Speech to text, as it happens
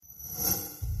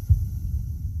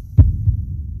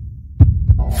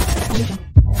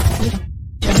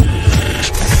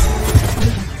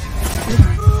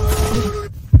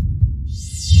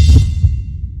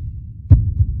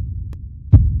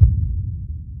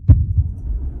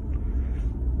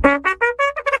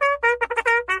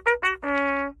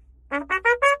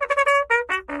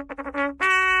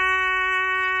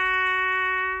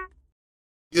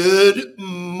Good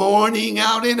morning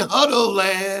out in Huddle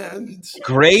land.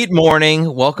 Great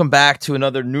morning. Welcome back to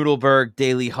another Nudelberg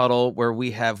Daily Huddle, where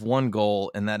we have one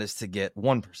goal, and that is to get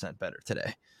 1% better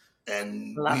today.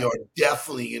 And we are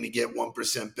definitely going to get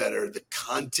 1% better. The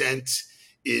content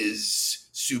is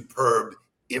superb,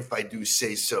 if I do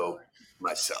say so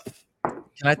myself.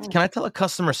 Can I tell a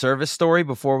customer service story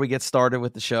before we get started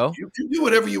with the show? You can do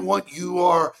whatever you want. You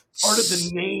are part of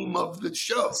the name of the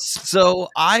show. So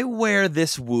I wear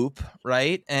this Whoop,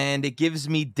 right? And it gives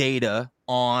me data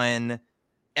on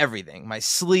everything. My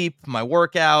sleep, my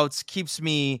workouts, keeps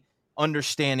me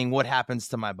understanding what happens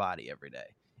to my body every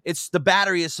day. The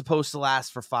battery is supposed to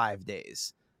last for 5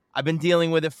 days. I've been dealing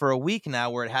with it for a week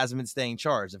now where it hasn't been staying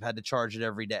charged. I've had to charge it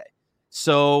every day.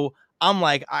 So I'm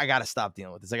like, I got to stop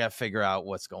dealing with this. I got to figure out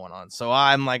what's going on. So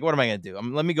I'm like, what am I going to do?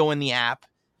 Let me go in the app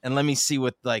and let me see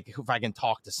if I can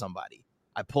talk to somebody.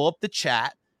 I pull up the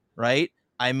chat, right?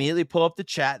 I immediately pull up the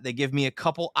chat. They give me a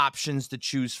couple options to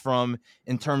choose from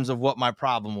in terms of what my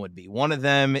problem would be. One of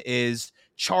them is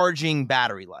charging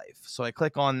battery life. So I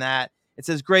click on that. It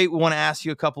says, great, we want to ask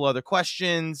you a couple other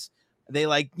questions. They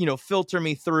filter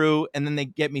me through, and then they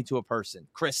get me to a person,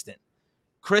 Kristen.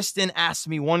 Kristen asked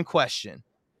me one question.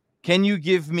 Can you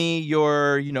give me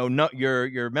your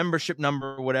membership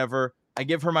number or whatever? I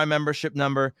give her my membership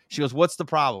number. She goes, what's the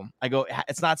problem? I go,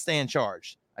 it's not staying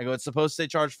charged. I go, it's supposed to stay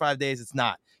charged 5 days. It's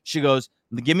not. She goes,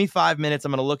 give me 5 minutes.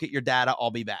 I'm going to look at your data.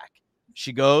 I'll be back.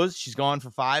 She goes, she's gone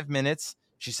for 5 minutes.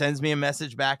 She sends me a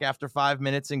message back after 5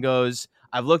 minutes and goes,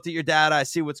 I've looked at your data. I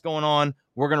see what's going on.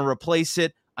 We're going to replace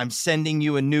it. I'm sending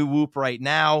you a new Whoop right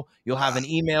now. You'll have an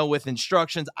email with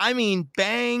instructions. I mean,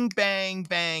 bang, bang,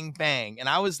 bang, bang. And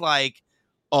I was like,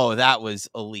 oh, that was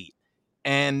elite.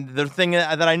 And the thing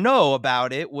that I know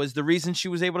about it was the reason she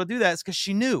was able to do that is because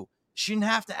she knew. She didn't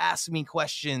have to ask me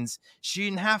questions. She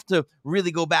didn't have to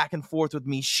really go back and forth with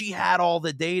me. She had all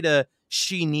the data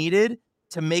she needed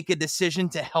to make a decision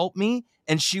to help me,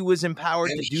 and she was empowered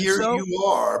to do so. And here you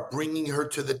are bringing her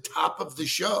to the top of the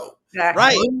show.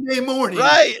 Right. Monday morning.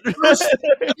 Right. Wow,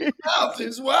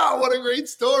 what a great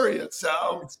story. It's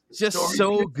just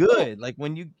so good. Like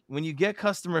when you get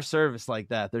customer service like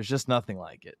that, there's just nothing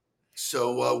like it.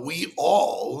 So we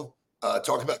all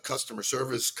talk about customer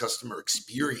service, customer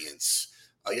experience.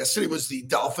 Yesterday was the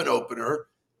Dolphin opener,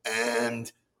 and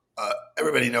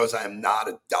everybody knows I am not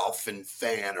a Dolphin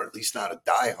fan, or at least not a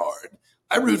diehard.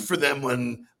 I root for them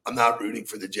when I'm not rooting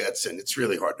for the Jets, and it's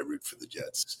really hard to root for the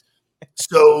Jets.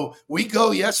 So we go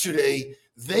yesterday.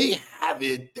 They have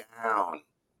it down.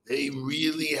 They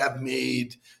really have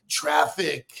made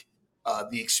traffic,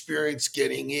 the experience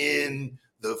getting in,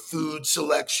 the food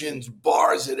selections,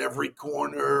 bars at every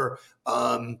corner.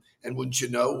 And wouldn't you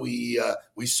know, we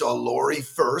saw Lori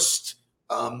first,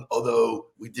 although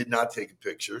we did not take a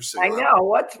picture. So I know.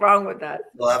 What's wrong with that?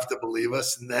 You'll have to believe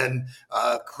us. And then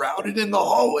crowded in the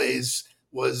hallways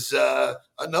was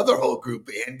another whole group.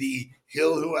 Andy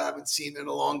Hill, who I haven't seen in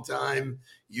a long time.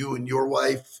 You and your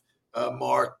wife,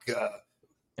 Mark.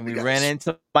 And we ran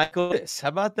into Michael. How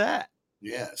about that?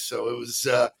 Yeah. So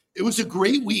it was a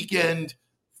great weekend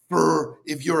for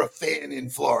if you're a fan in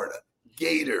Florida.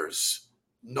 Gators,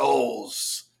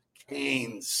 Knowles,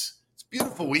 Canes. It's a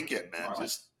beautiful weekend, man.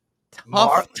 Just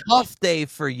tough day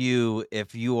for you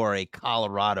if you are a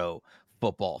Colorado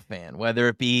football fan, whether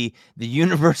it be the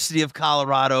University of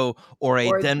Colorado or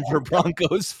a Denver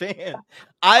Broncos fan.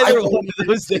 Either one of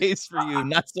those days for you,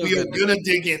 not so good. We are going to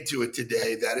dig into it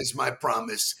today. That is my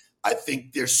promise. I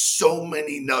think there's so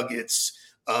many nuggets.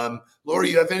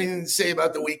 Lori, you have anything to say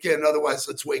about the weekend? Otherwise,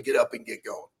 let's wake it up and get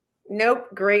going. Nope.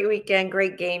 Great weekend.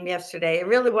 Great game yesterday. It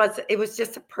really was. It was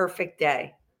just a perfect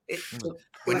day.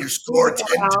 When you score 10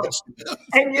 touchdowns.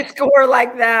 And you score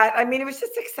like that. I mean, it was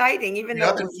just exciting. Even though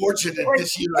I've been fortunate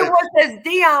this year. It was, as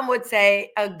Deion would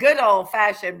say, a good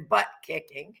old-fashioned butt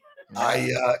kicking.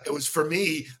 It was for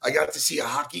me. I got to see a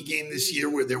hockey game this year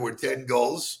where there were 10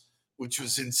 goals, which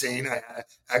was insane. I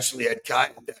actually had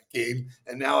Kai in that game.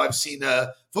 And now I've seen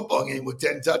a football game with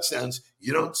 10 touchdowns.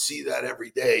 You don't see that every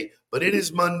day. But it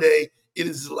is Monday. It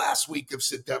is the last week of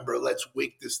September. Let's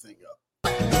wake this thing up.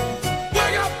 Wake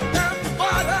up,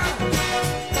 everybody.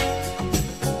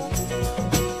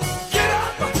 Get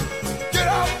up, get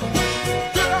up,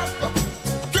 get up,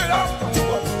 get up.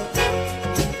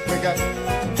 Wake up.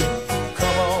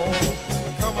 Come on,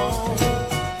 come on.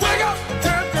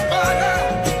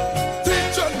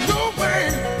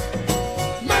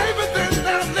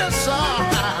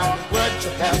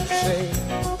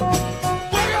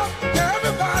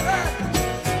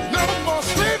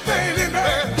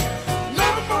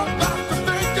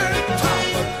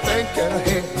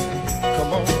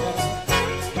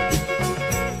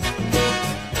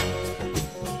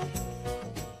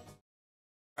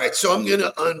 All right, so I'm going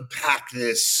to unpack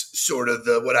this sort of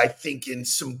what I think in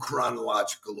some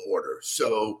chronological order.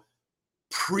 So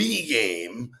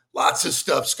pre-game, lots of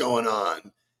stuff's going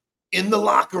on. In the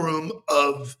locker room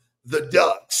of the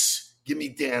Ducks, give me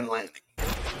Dan Lanning.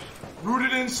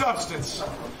 Rooted in substance,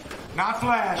 not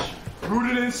flash.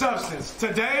 Rooted in substance.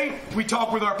 Today, we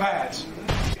talk with our pads.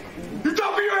 You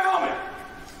talk with your helmet,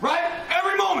 right?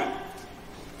 Every moment.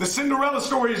 The Cinderella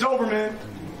story is over, man.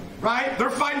 Right? They're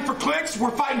fighting for clicks,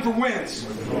 we're fighting for wins.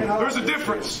 There's a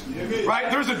difference, right?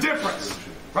 There's a difference,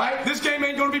 right? This game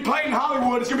ain't going to be played in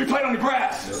Hollywood, it's going to be played on the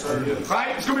grass,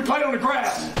 right? It's going to be played on the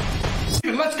grass.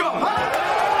 Let's go.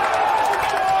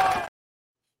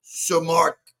 So,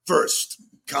 Mark, first,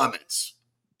 comments.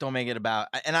 Don't make it about,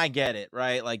 and I get it,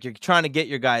 right? Like, you're trying to get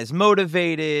your guys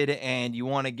motivated and you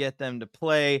want to get them to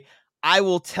play. I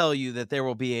will tell you that there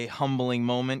will be a humbling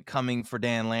moment coming for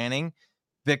Dan Lanning,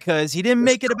 because he didn't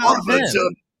make it about them.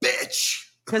 A bitch.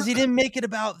 Because he didn't make it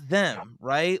about them,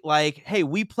 right? Like, hey,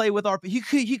 we play with our. He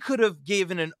could have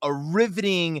given a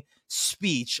riveting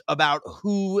speech about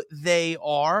who they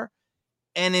are,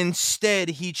 and instead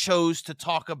he chose to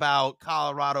talk about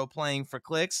Colorado playing for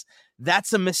clicks.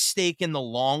 That's a mistake in the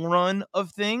long run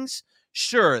of things.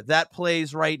 Sure, that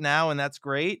plays right now, and that's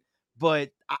great.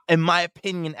 But in my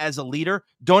opinion, as a leader,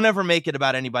 don't ever make it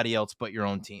about anybody else but your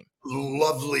own team.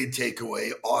 Lovely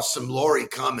takeaway. Awesome. Lori,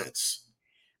 comments.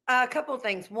 A couple of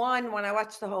things. One, when I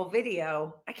watched the whole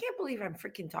video, I can't believe I'm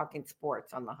freaking talking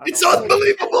sports on the Huddle. It's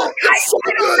unbelievable. It's so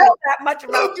I don't good. know that much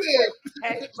about Okay. sports,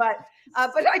 okay? But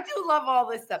I do love all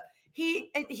this stuff.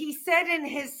 He said in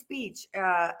his speech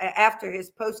after his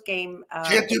post game.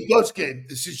 Can't do post game.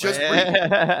 This is just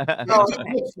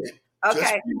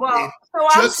Okay. Well,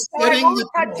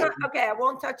 I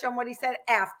won't touch on what he said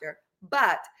after.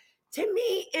 But to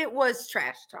me, it was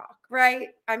trash talk, right?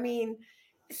 I mean,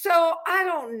 so I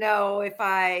don't know if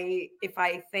I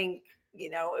think,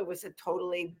 it was a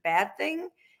totally bad thing.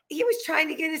 He was trying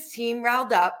to get his team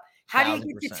riled up. How do you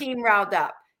get your team riled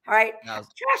up? All right.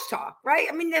 Trash talk, right?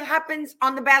 I mean, that happens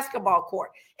on the basketball court.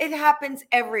 It happens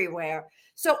everywhere.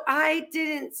 So I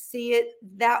didn't see it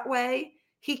that way.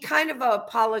 He kind of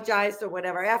apologized or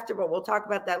whatever after, but we'll talk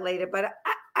about that later. But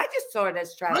I just saw it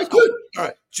as trash talk. Good. All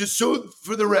right. Just so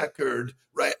for the record,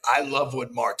 right, I love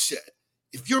what Mark said.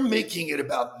 If you're making it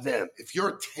about them, if your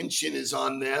attention is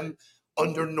on them,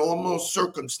 under normal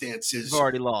circumstances, you've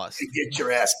already lost. You get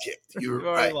your ass kicked. You've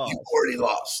already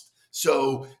lost.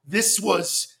 So this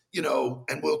was,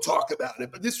 and we'll talk about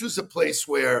it, but this was a place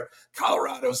where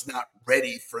Colorado's not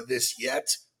ready for this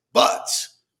yet. But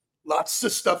lots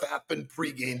of stuff happened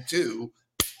pregame too.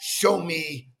 Show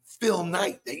me Phil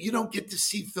Knight. You don't get to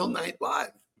see Phil Knight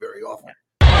live very often.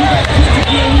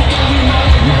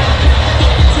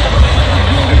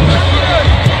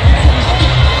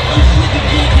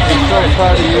 I'm so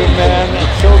proud of you, man.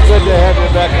 It's so good to have you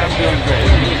back. I'm doing great.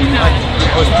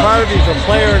 I was proud of you as a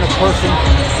player and a person.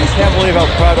 I can't believe how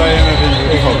proud I am of you as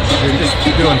a coach. You're just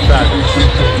doing fabulous.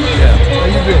 Yeah. How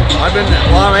you been?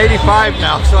 I'm 85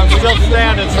 now, so I'm still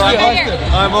standing. So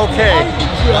I'm okay.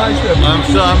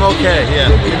 I'm okay.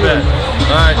 Yeah, you bet.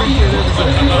 All right.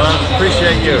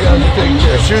 Appreciate you.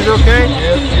 Your shoes okay?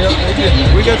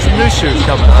 Yeah. We got some new shoes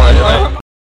coming for you, right?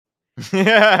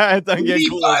 Yeah, it doesn't get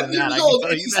cooler than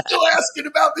that. He's still asking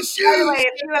about the shoes. By the way,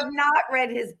 if you have not read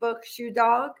his book, Shoe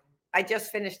Dog, I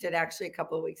just finished it actually a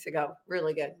couple of weeks ago.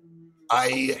 Really good.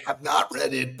 I have not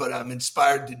read it, but I'm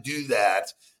inspired to do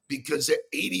that because an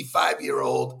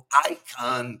 85-year-old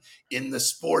icon in the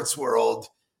sports world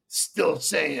still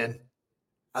saying,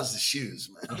 how's the shoes,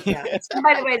 man? Yeah.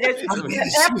 By the way,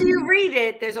 after you read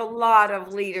it, there's a lot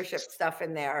of leadership stuff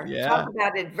in there. Yeah. Talk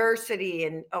about adversity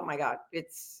and, oh my God,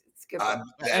 it's good.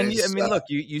 Look,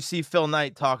 you see Phil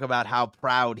Knight talk about how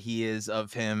proud he is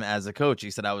of him as a coach.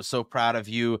 He said, I was so proud of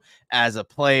you as a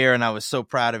player and I was so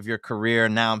proud of your career.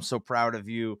 And now I'm so proud of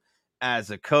you as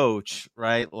a coach,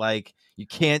 right? Like, you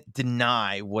can't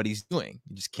deny what he's doing.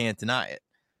 You just can't deny it.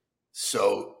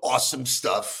 So awesome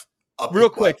stuff. Real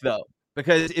quick, though,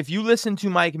 because if you listen to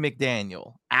Mike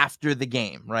McDaniel after the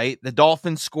game, right, the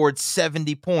Dolphins scored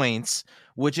 70 points,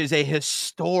 which is a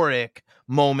historic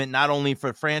moment, not only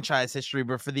for franchise history,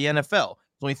 but for the NFL.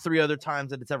 There's only 3 other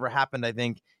times that it's ever happened, I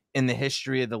think, in the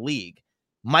history of the league.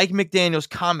 Mike McDaniel's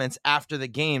comments after the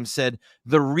game said,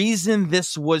 the reason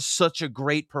this was such a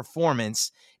great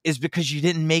performance is because you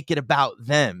didn't make it about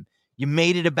them. You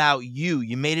made it about you.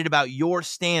 You made it about your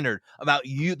standard, about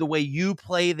you, the way you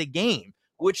play the game,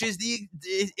 which is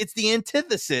it's the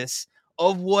antithesis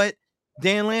of what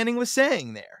Dan Lanning was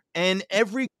saying there. And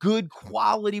every good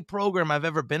quality program I've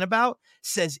ever been about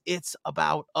says it's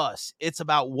about us. It's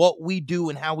about what we do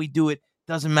and how we do it.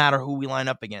 doesn't matter who we line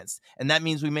up against. And that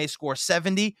means we may score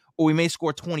 70 or we may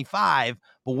score 25,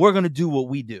 but we're going to do what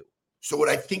we do. So what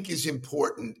I think is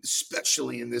important,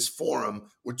 especially in this forum,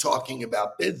 we're talking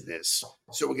about business.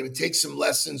 So we're going to take some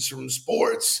lessons from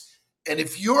sports. And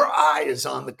if your eye is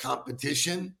on the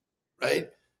competition, right,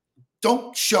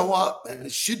 don't show up. And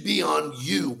it should be on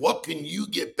you. What can you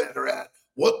get better at?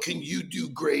 What can you do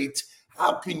great?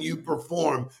 How can you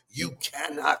perform? You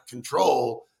cannot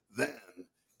control them.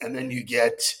 And then you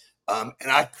get, and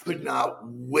I could not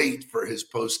wait for his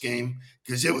post game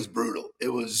because it was brutal. It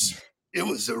was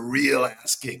a real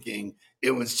ass kicking.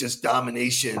 It was just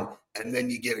domination. And then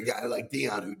you get a guy like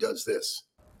Deion who does this.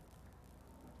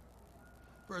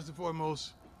 First and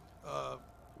foremost,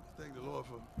 thank the Lord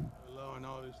for allowing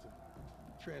all this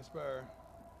to transpire.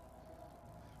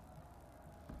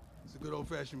 It's a good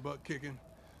old-fashioned butt kicking.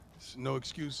 It's no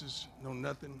excuses, no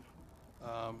nothing.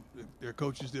 Their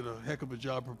coaches did a heck of a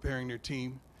job preparing their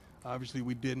team. Obviously,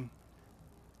 we didn't.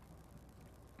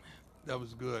 That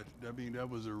was good. I mean, that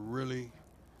was a really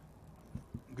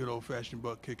good old-fashioned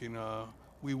butt kicking.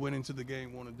 We went into the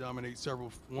game wanting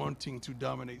to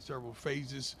dominate several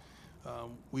phases.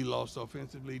 We lost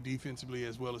offensively, defensively,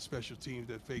 as well as special teams.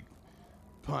 That fake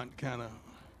punt kind of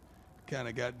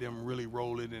got them really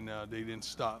rolling, and they didn't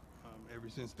stop ever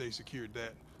since they secured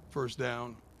that first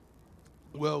down.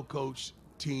 Well-coached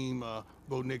team.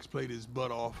 Bo Nix played his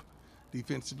butt off.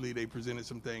 Defensively, they presented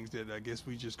some things that I guess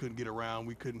we just couldn't get around.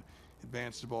 We couldn't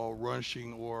advance the ball,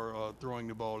 rushing or throwing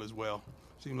the ball as well.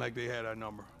 Seemed like they had our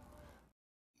number.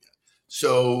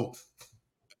 So,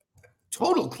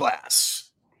 total class.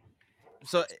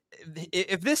 So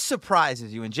if this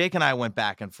surprises you, and Jake and I went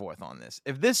back and forth on this,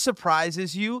 if this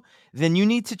surprises you, then you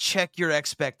need to check your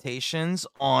expectations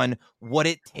on what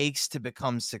it takes to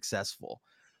become successful.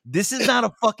 This is not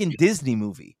a fucking Disney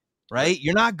movie, right?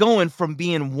 You're not going from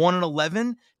being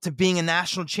 1-11 to being a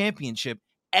national championship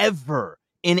ever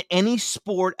in any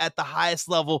sport at the highest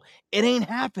level. It ain't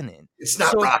happening. It's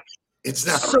not Rocky. It's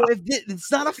not. So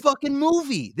it's not a fucking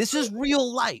movie. This is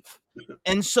real life.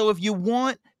 And so if you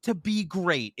want to be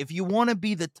great, if you want to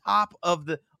be the top of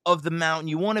the mountain,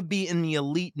 you want to be in the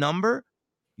elite number,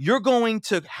 you're going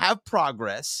to have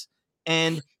progress,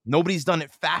 and nobody's done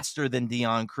it faster than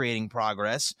Deion creating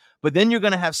progress, but then you're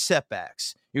going to have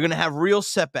setbacks. You're going to have real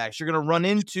setbacks. You're going to run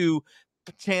into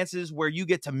chances where you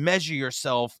get to measure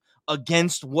yourself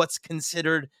against what's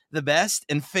considered the best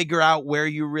and figure out where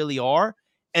you really are,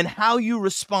 and how you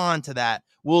respond to that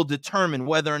will determine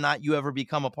whether or not you ever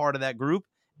become a part of that group.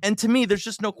 And to me, there's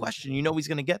just no question. You know he's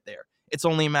going to get there. It's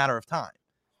only a matter of time.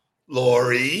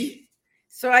 Lori?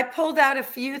 So I pulled out a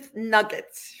few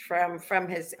nuggets from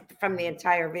the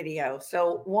entire video.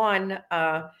 So one,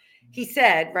 he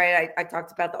said, right, I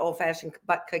talked about the old-fashioned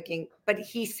butt cooking, but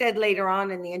he said later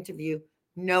on in the interview,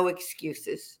 no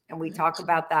excuses. And we talk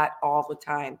about that all the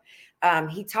time.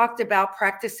 He talked about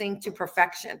practicing to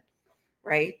perfection,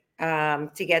 right?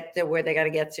 To get to where they got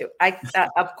to get to.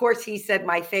 Of course, he said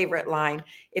my favorite line,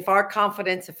 if our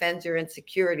confidence offends your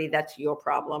insecurity, that's your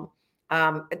problem.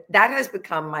 That has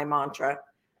become my mantra.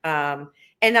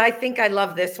 And I think I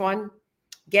love this one.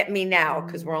 Get me now,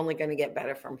 because we're only going to get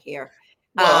better from here.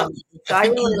 Well, so I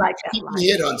really like that he line.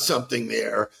 hit on something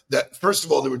there that, first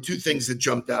of all, there were two things that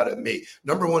jumped out at me.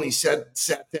 Number one, he sat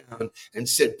down and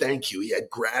said, thank you. He had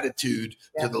gratitude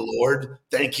to the Lord.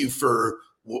 Thank you for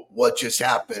what just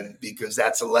happened, because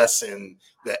that's a lesson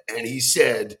and he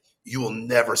said, you will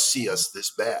never see us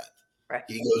this bad. Right.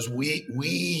 He goes,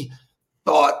 we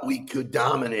thought we could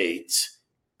dominate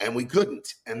and we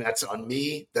couldn't. And that's on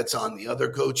me. That's on the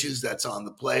other coaches. That's on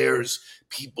the players.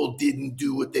 People didn't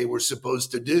do what they were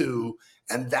supposed to do.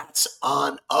 And that's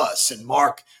on us. And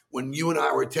Mark, when you and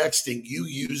I were texting, you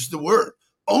used the word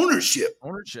ownership.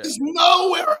 There's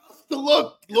nowhere else to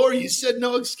look. Laura, you said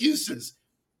no excuses.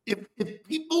 If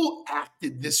people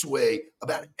acted this way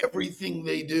about everything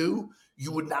they do,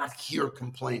 you would not hear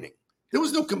complaining. There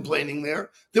was no complaining there.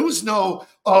 There was no,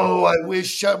 oh, I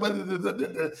wish, and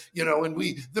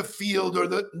the field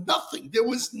or nothing. There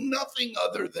was nothing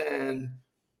other than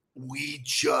we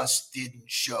just didn't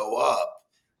show up.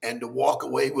 And to walk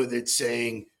away with it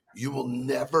saying, you will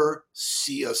never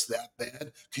see us that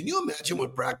bad. Can you imagine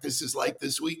what practice is like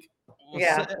this week?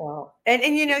 Yeah, well, and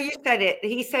you said it.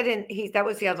 He said that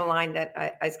was the other line that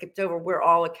I skipped over. We're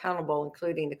all accountable,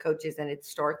 including the coaches, and it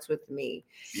starts with me.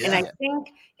 Yeah. And I think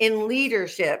in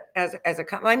leadership,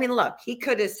 look, he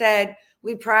could have said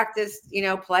we practiced,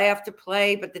 play after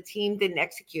play, but the team didn't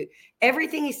execute.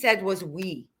 Everything he said was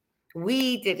we.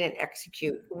 We didn't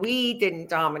execute. We didn't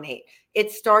dominate.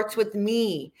 It starts with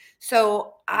me.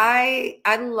 So I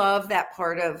love that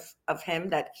part of him,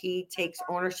 that he takes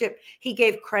ownership. He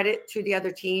gave credit to the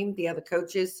other team, the other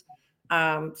coaches.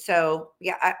 So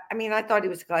yeah, I mean, I thought he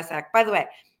was a glass act. By the way,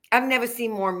 I've never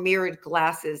seen more mirrored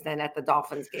glasses than at the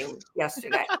Dolphins game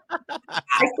yesterday. I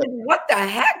said, what the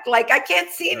heck? Like, I can't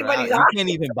see anybody's You eyes. can't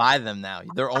even buy them now.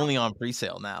 They're only on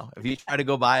pre-sale now. If you try to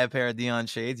go buy a pair of Deion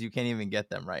shades, you can't even get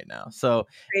them right now. So,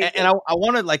 and I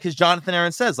wanted, like, because Jonathan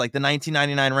Aaron says, like, the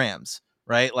 1999 Rams,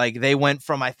 right? Like, they went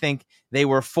from, I think they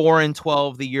were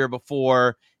 4-12 the year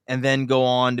before, and then go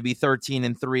on to be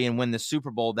 13-3 and win the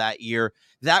Super Bowl that year.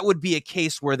 That would be a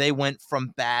case where they went from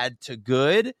bad to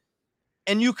good.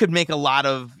 And you could make a lot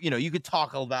of, you could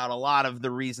talk about a lot of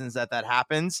the reasons that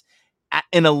happens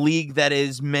in a league that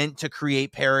is meant to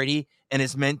create parity and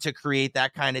is meant to create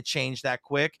that kind of change that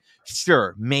quick.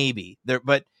 Sure, maybe there,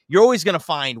 but you're always going to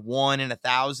find 1 in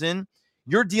 1,000.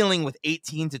 You're dealing with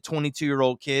 18 to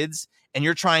 22-year-old kids, and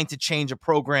you're trying to change a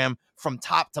program from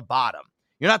top to bottom.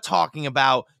 You're not talking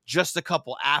about just a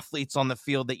couple athletes on the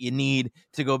field that you need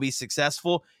to go be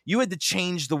successful. You had to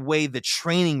change the way the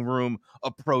training room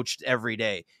approached every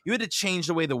day. You had to change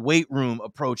the way the weight room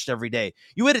approached every day.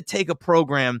 You had to take a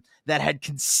program that had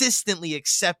consistently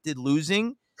accepted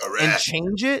losing and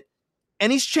change it.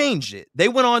 And he's changed it. They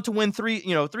went on to win 3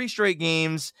 straight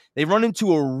games. They run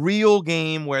into a real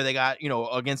game where they got,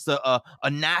 against a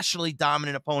nationally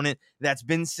dominant opponent that's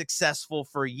been successful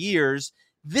for years.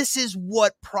 This is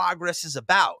what progress is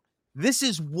about. This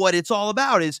is what it's all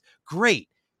about. Is great.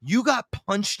 You got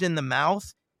punched in the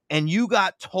mouth and you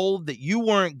got told that you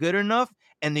weren't good enough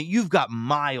and that you've got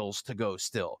miles to go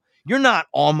still. You're not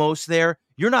almost there.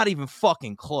 You're not even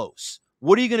fucking close.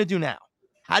 What are you going to do now?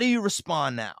 How do you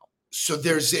respond now? So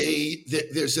there's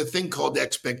a thing called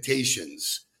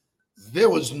expectations. There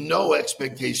was no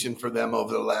expectation for them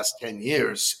over the last 10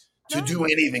 years to do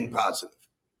anything positive.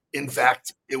 In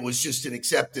fact, it was just an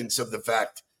acceptance of the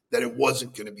fact that it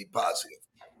wasn't going to be positive.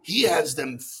 He has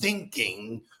them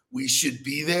thinking we should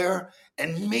be there,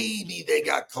 and maybe they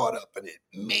got caught up in it.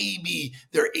 Maybe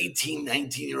they're 18,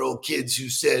 19-year-old kids who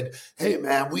said, hey,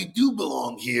 man, we do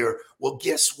belong here. Well,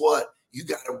 guess what? You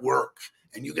got to work,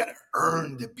 and you got to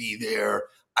earn to be there.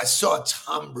 I saw a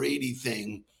Tom Brady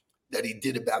thing that he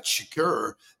did about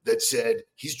Shakur that said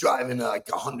he's driving like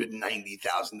a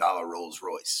 $190,000 Rolls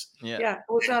Royce. Yeah.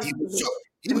 Well,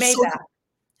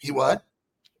 he what?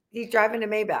 He's driving a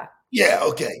Maybach. Yeah.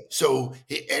 Okay. So,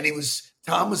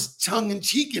 Tom was tongue in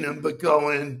cheeking him, but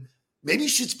going, maybe you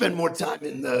should spend more time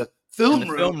in the film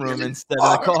room instead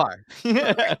of the car.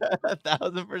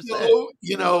 1,000%.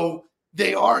 So,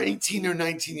 they are 18 or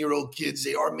 19-year-old kids.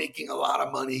 They are making a lot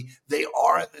of money. They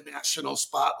are in the national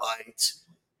spotlight.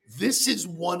 This is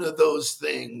one of those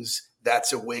things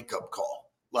that's a wake-up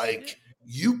call. Like,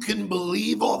 you can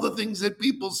believe all the things that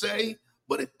people say,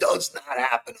 but it does not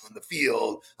happen on the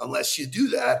field unless you do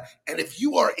that. And if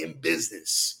you are in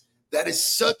business, that is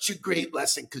such a great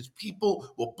lesson, because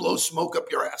people will blow smoke up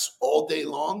your ass all day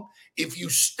long. If you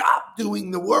stop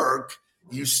doing the work,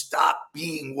 you stop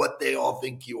being what they all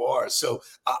think you are. So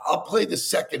I'll play the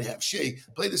second half. Shay,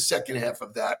 play the second half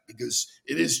of that, because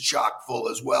it is chock full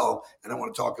as well, and I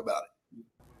want to talk about it.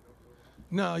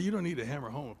 No, you don't need to hammer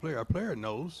home a player. A player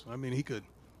knows. I mean, he could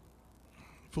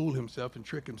fool himself and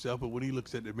trick himself, but when he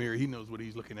looks at the mirror, he knows what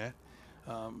he's looking at.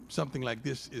 Something like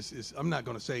this is I'm not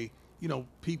going to say,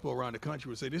 people around the country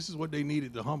would say this is what they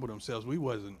needed to humble themselves. We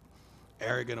wasn't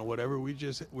arrogant or whatever.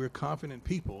 We're confident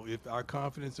people. If our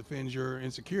confidence offends your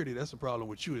insecurity, that's a problem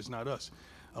with you. It's not us.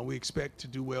 We expect to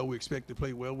do well. We expect to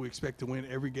play well. We expect to win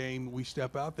every game we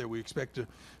step out there. We expect to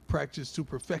practice to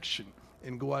perfection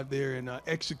and go out there and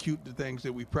execute the things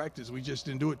that we practice. We just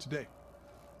didn't do it today.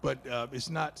 But it's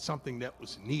not something that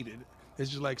was needed. It's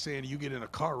just like saying you get in a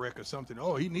car wreck or something.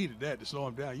 Oh, he needed that to slow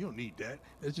him down. You don't need that.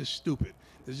 That's just stupid.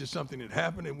 It's just something that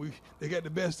happened, and they got the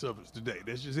best of us today.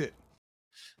 That's just it.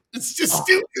 It's just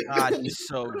stupid. God, he's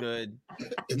so good.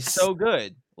 He's so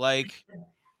good. Like,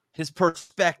 his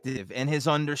perspective and his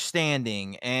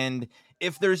understanding. And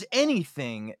if there's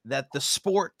anything that the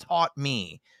sport taught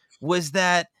me, was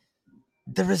that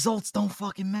the results don't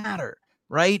fucking matter.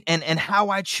 Right. And how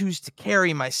I choose to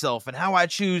carry myself, and how I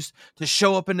choose to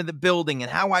show up into the building, and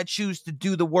how I choose to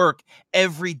do the work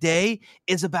every day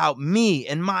is about me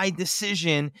and my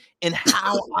decision and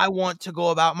how I want to go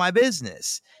about my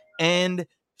business. And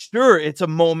sure, it's a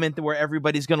moment where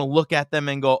everybody's going to look at them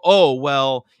and go, oh,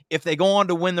 well, if they go on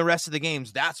to win the rest of the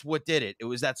games, that's what did it. It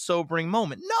was that sobering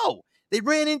moment. No, they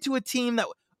ran into a team that,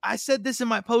 I said this in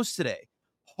my post today,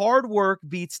 hard work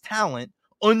beats talent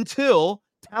until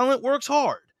talent works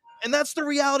hard. And that's the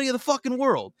reality of the fucking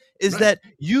world, is Right. that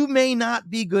you may not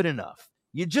be good enough.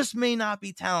 You just may not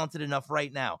be talented enough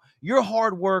right now. Your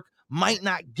hard work might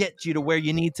not get you to where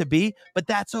you need to be, but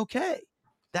that's okay.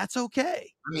 That's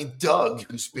okay. I mean, Doug,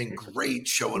 who's been great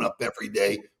showing up every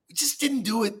day, we just didn't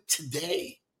do it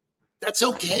today. That's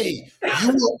okay.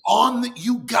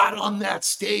 You got on that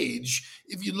stage.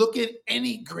 If you look at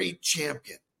any great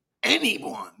champion,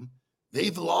 anyone,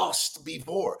 they've lost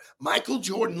before. Michael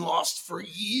Jordan lost for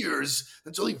years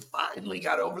until he finally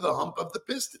got over the hump of the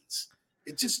Pistons.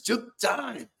 It just took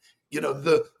time.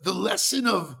 The lesson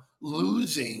of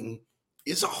losing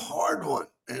is a hard one.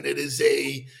 And it is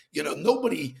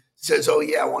nobody says, oh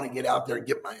yeah, I want to get out there and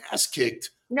get my ass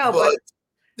kicked. No, but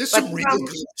there's but some real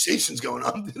conversations going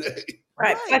on today.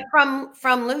 Right. But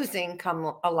from losing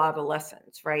come a lot of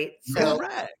lessons, right? So,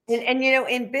 Correct. and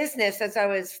in business, as I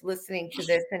was listening to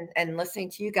this and listening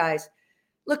to you guys,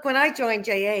 look, when I joined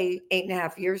JA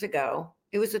 8.5 years ago,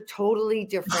 it was a totally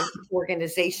different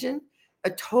organization,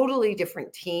 a totally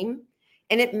different team.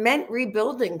 And it meant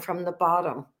rebuilding from the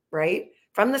bottom, right?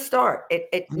 From the start.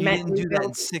 It You meant didn't do that in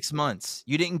rebuilding. 6 months.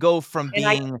 You didn't go from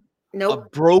being a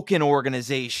Nope. broken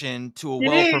organization to a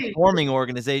well-performing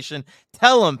organization.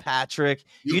 Tell them, Patrick,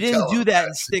 you didn't do that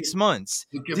in 6 months.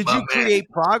 Did you create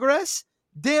progress?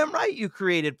 Damn right you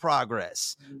created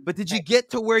progress. But did you get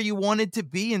to where you wanted to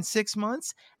be in 6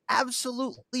 months?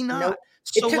 Absolutely not. Nope.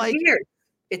 So It took years.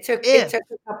 It took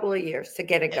a couple of years to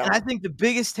get it going. And I think the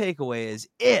biggest takeaway is,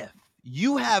 if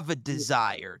you have a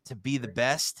desire to be the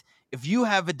best, if you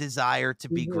have a desire to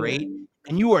be great,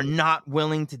 and you are not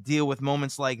willing to deal with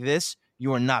moments like this,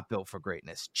 you are not built for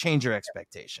greatness. Change your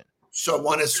expectation. So I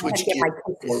want to switch gears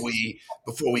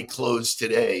before we close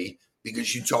today,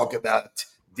 because you talk about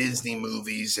Disney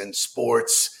movies and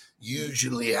sports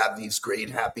usually have these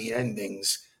great happy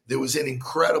endings. There was an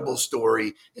incredible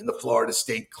story in the Florida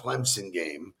State Clemson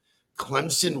game.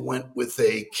 Clemson went with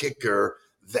a kicker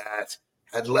that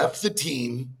had left the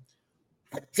team,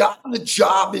 had gotten a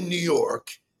job in New York,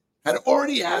 had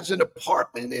already has an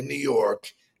apartment in New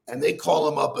York, and they call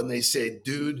him up and they say,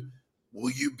 dude,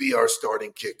 will you be our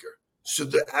starting kicker? So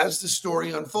as the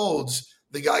story unfolds,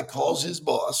 the guy calls his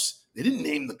boss. They didn't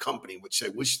name the company, which I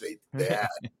wish they had.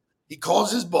 He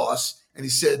calls his boss and he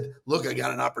said, look, I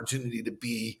got an opportunity to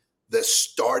be the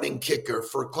starting kicker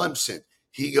for Clemson.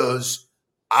 He goes,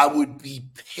 I would be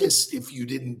pissed if you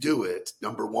didn't do it,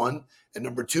 number one. And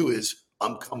number two is,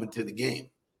 I'm coming to the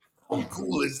game. How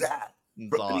cool is that?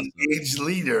 From an engaged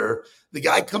leader, the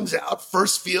guy comes out,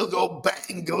 first field goal,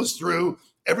 bang, goes through.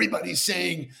 Everybody's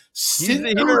saying,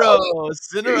 Cinderella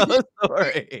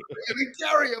story. And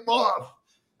carry him off.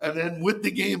 And then with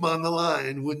the game on the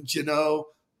line, wouldn't you know,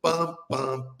 bum,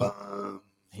 bum, bum.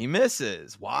 He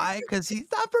misses. Why? Because he's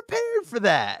not prepared for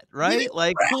that, right?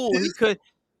 Like, cool.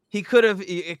 It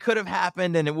could have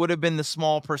happened and it would have been the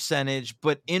small percentage,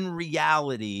 but in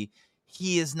reality,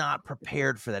 he is not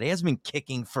prepared for that. He hasn't been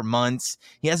kicking for months.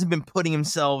 He hasn't been putting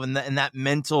himself in that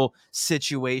mental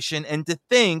situation. And to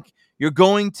think you're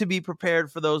going to be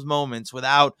prepared for those moments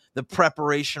without the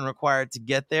preparation required to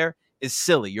get there is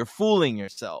silly. You're fooling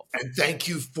yourself. And thank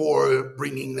you for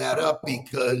bringing that up,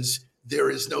 because there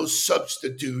is no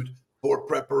substitute for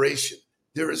preparation.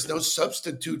 There is no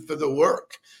substitute for the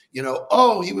work. He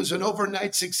was an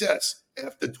overnight success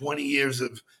after 20 years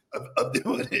of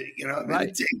doing it. Right.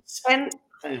 It takes.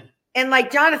 And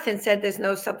like Jonathan said, there's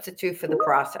no substitute for the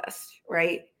process,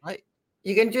 right? Right.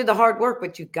 You can do the hard work,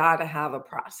 but you got to have a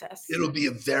process. It'll be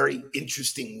a very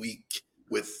interesting week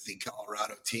with the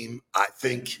Colorado team. I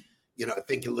think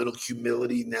a little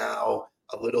humility now,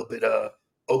 a little bit of,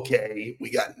 okay,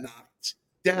 we got knocked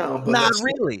down. But not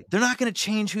really. They're not going to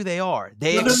change who they are.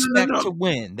 They expect to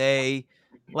win.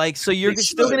 So you're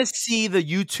still going to see the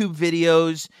YouTube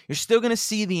videos. You're still going to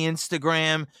see the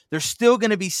Instagram. They're still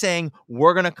going to be saying,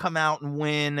 we're going to come out and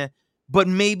win. But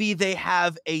maybe they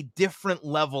have a different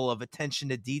level of attention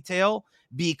to detail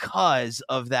because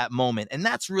of that moment. And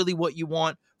that's really what you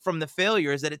want from the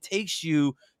failure, is that it takes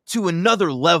you to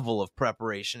another level of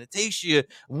preparation. It takes you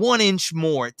 1 inch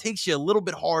more. It takes you a little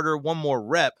bit harder, one more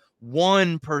rep,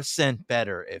 1%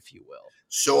 better, if you will.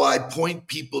 So I point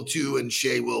people to, and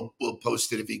Shay will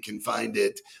post it if he can find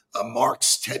it,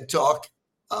 Mark's TED Talk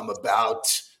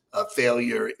about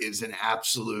failure is an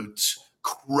absolute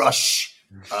crush,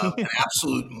 an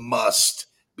absolute must,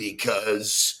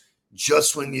 because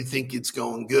just when you think it's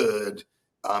going good,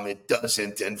 it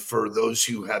doesn't. And for those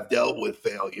who have dealt with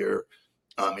failure,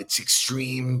 it's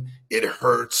extreme. It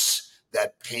hurts,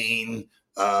 that pain.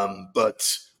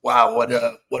 But Wow, what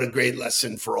a great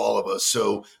lesson for all of us.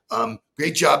 So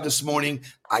great job this morning.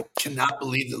 I cannot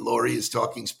believe that Lori is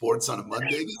talking sports on a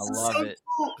Monday. This is love so it.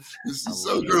 cool. This I is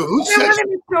so love cool. it. Who I says want to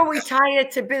make sure we tie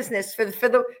it to business for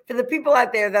the people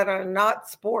out there that are not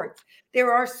sports.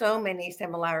 There are so many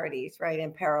similarities, right,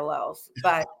 and parallels.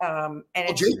 But and Well,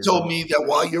 it's Jake told me that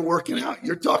while you're working out,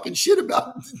 you're talking shit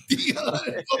about Deion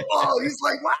and football. He's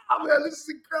like, wow, man, this is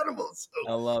incredible. So,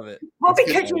 I love it. well, it's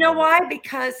because good. you know why?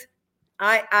 Because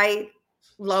I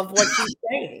love what he's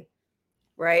saying,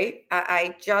 right?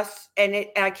 I just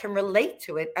I can relate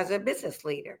to it as a business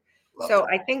leader. So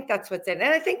I think that's what's in it.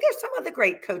 And I think there's some other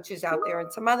great coaches out there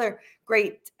and some other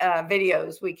great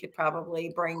videos we could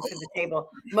probably bring to the table,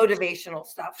 motivational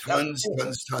stuff.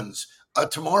 Tons.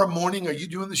 Tomorrow morning, are you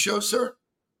doing the show, sir?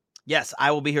 Yes,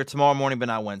 I will be here tomorrow morning, but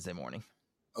not Wednesday morning.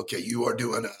 Okay, you are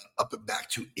doing Up and Back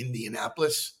to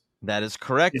Indianapolis. That is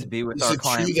correct. To be with Is our it true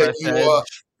client that Fresh you Edge are?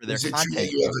 for their Is it true content.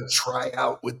 that you have a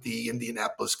tryout with the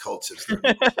Indianapolis Colts? Is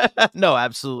there? No,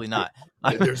 absolutely not.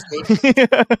 There's no,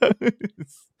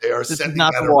 they are This is sending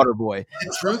not out the water boy.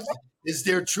 The truth is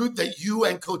there truth that you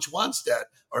and Coach Wanstead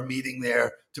are meeting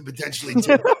there to potentially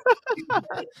take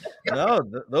No,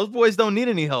 those boys don't need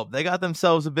any help. They got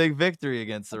themselves a big victory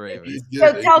against the Ravens.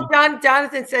 So tell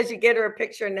Jonathan says you get her a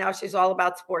picture and now she's all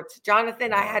about sports.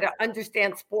 Jonathan, I had to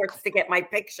understand sports to get my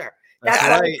picture. That's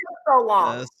why it took so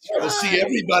long. We'll see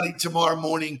everybody tomorrow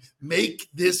morning. Make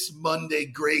this Monday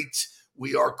great.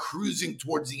 We are cruising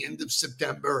towards the end of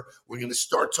September. We're going to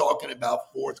start talking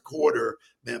about fourth quarter.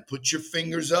 Man, put your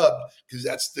fingers up because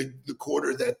that's the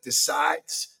quarter that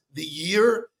decides the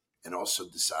year and also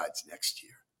decides next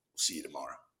year. We'll see you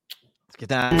tomorrow. Let's get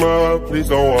down. Please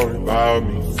don't worry about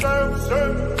me.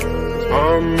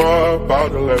 I'm about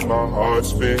to let my heart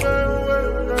speak.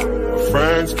 My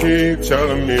friends keep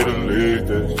telling me to leave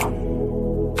this.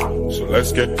 So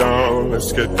let's get down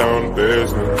to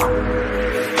business.